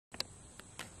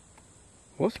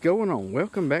What's going on?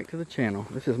 Welcome back to the channel.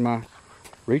 This is my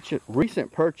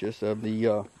recent purchase of the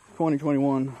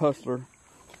 2021 Hustler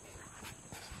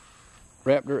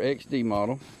Raptor XD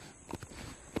model.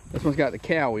 This one's got the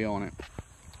Cowie on it.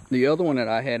 The other one that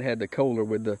I had the Kohler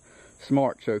with the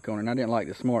smart choke on it, and I didn't like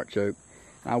the smart choke.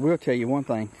 I will tell you one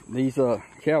thing, these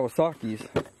Kawasaki's,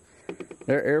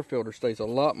 their air filter stays a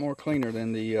lot more cleaner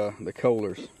than the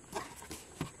Kohlers.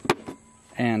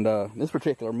 And this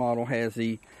particular model has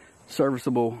the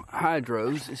serviceable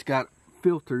hydros. It's got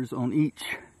filters on each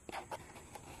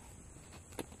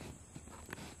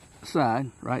side,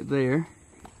 right there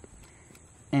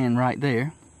and right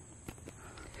there.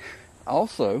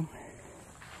 Also,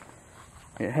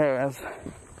 it has,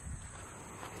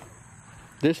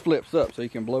 this flips up so you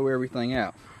can blow everything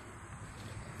out.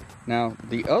 Now,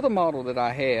 the other model that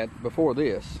I had before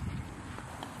this,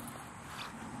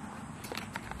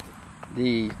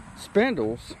 the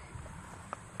spindles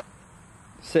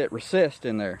set recessed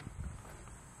in there.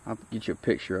 I'll get you a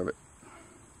picture of it.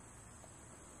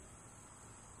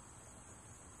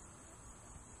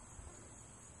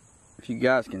 If you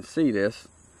guys can see this,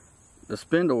 the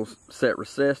spindles set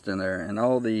recessed in there, and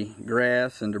all the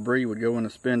grass and debris would go in the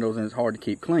spindles, and it's hard to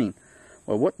keep clean.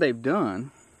 Well, what they've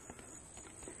done,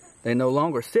 they no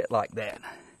longer sit like that.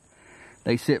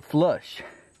 They sit flush.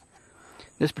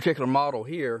 This particular model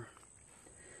here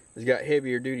has got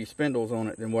heavier duty spindles on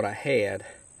it than what I had.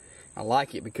 I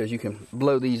like it because you can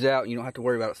blow these out and you don't have to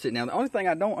worry about it sitting down. The only thing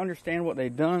I don't understand what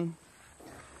they've done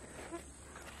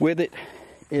with it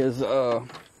is the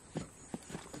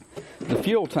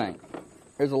fuel tank.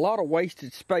 There's a lot of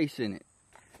wasted space in it.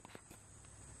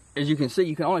 As you can see,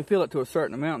 you can only fill it to a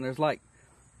certain amount, and there's like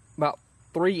about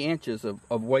 3 inches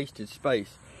of wasted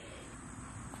space.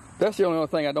 That's the only other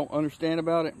thing I don't understand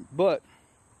about it. But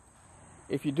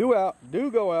if you do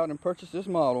go out and purchase this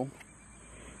model,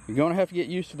 you're going to have to get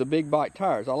used to the big bike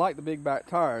tires. I like the big bike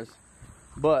tires,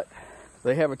 but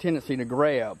they have a tendency to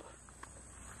grab.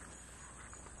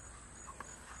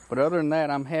 But other than that,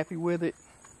 I'm happy with it.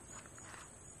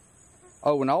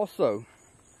 Oh, and also,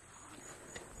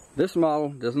 this model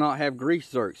does not have grease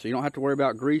zerk, so you don't have to worry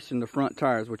about grease in the front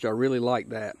tires, which I really like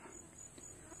that.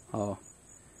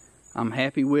 I'm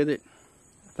happy with it.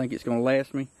 I think it's going to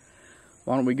last me.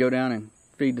 Why don't we go down and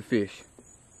feed the fish?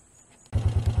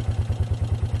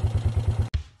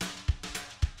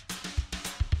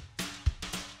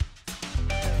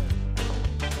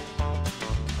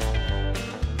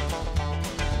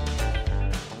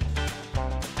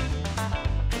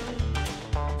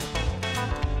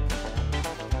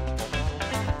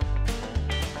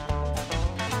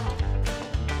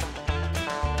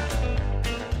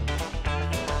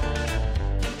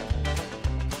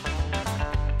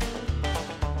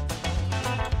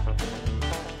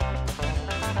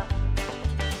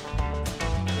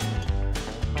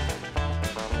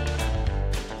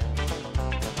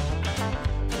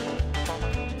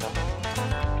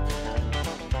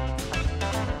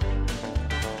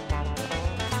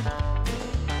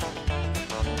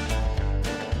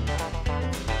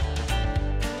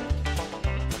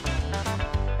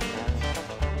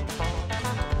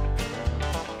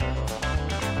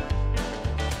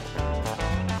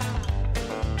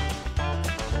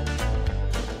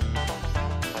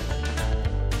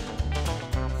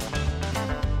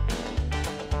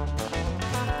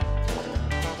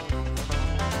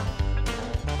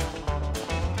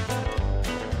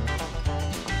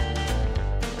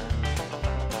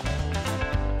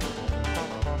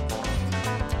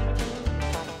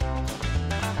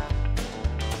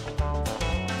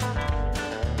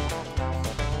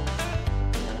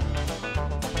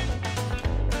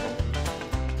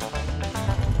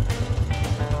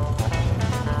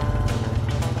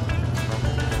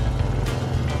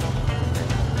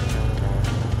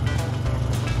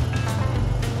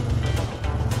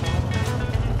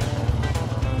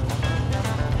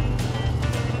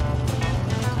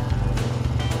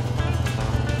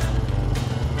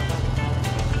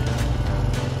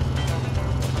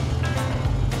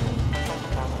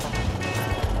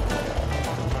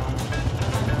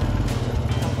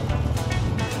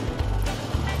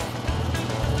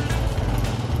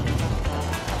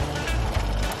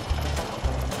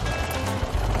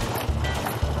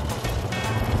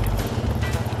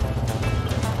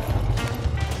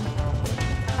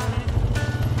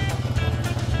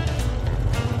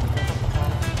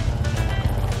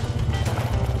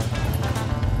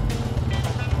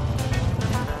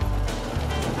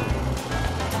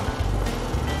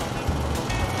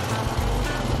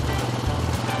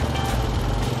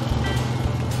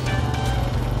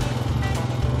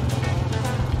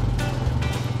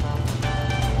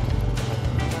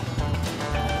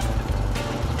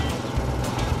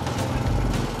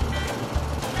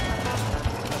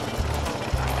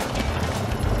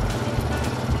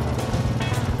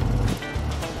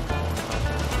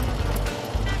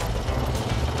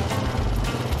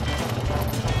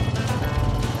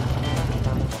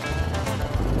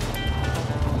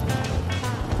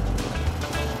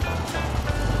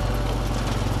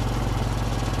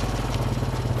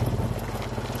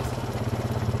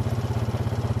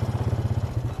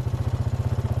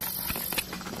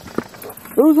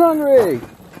 Who's hungry?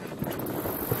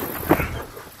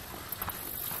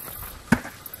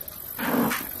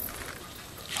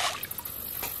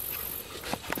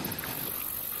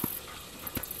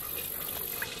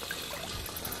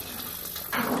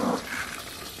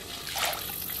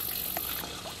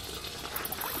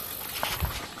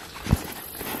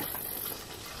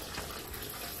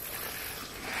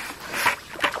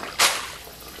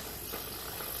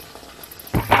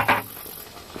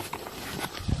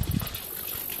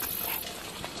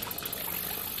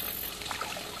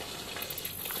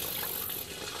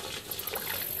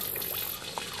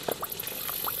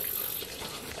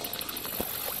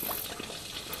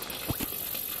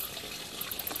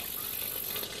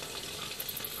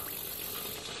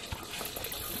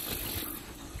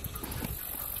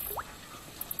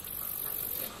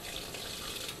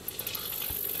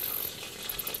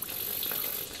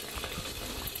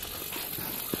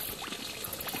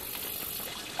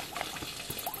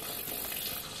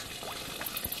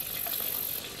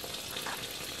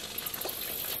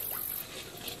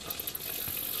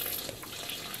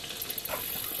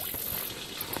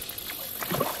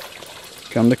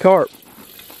 Come to carp.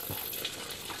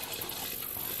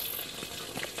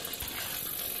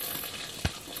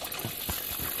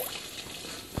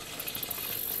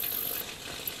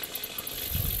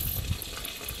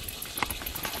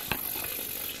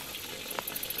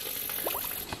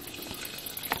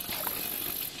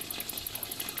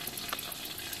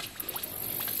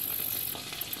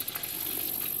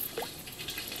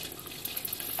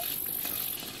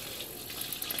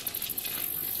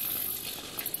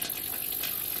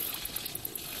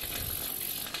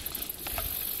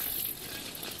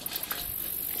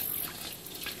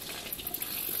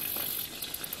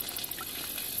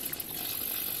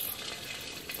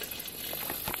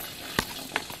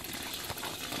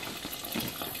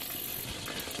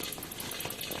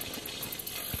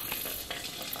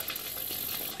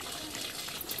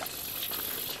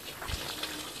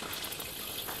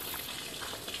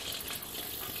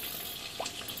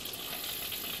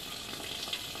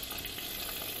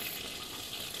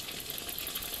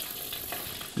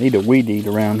 Need a weed eat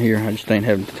around here. I just ain't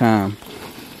having the time.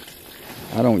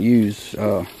 I don't use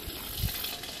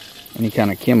any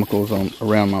kind of chemicals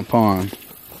around my pond.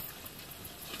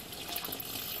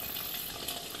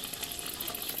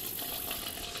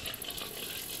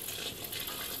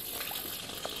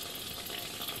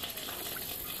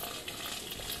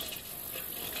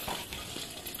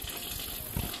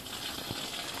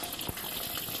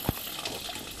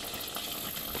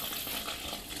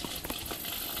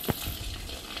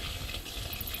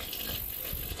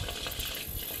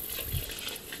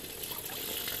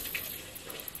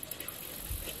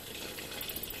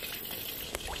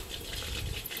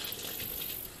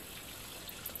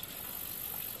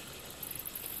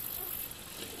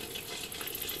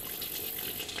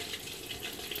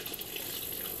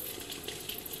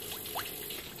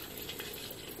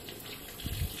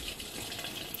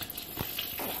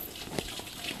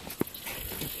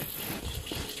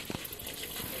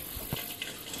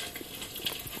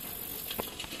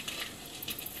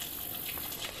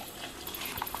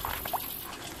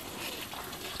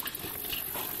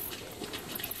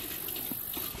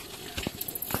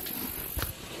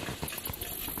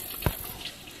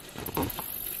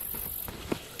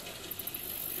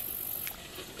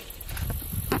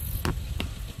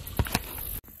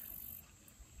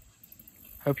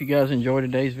 Hope you guys enjoyed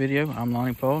today's video. I'm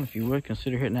Lonnie Paul. If you would,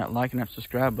 consider hitting that like and that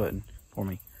subscribe button for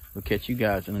me. We'll catch you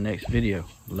guys in the next video.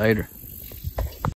 Later.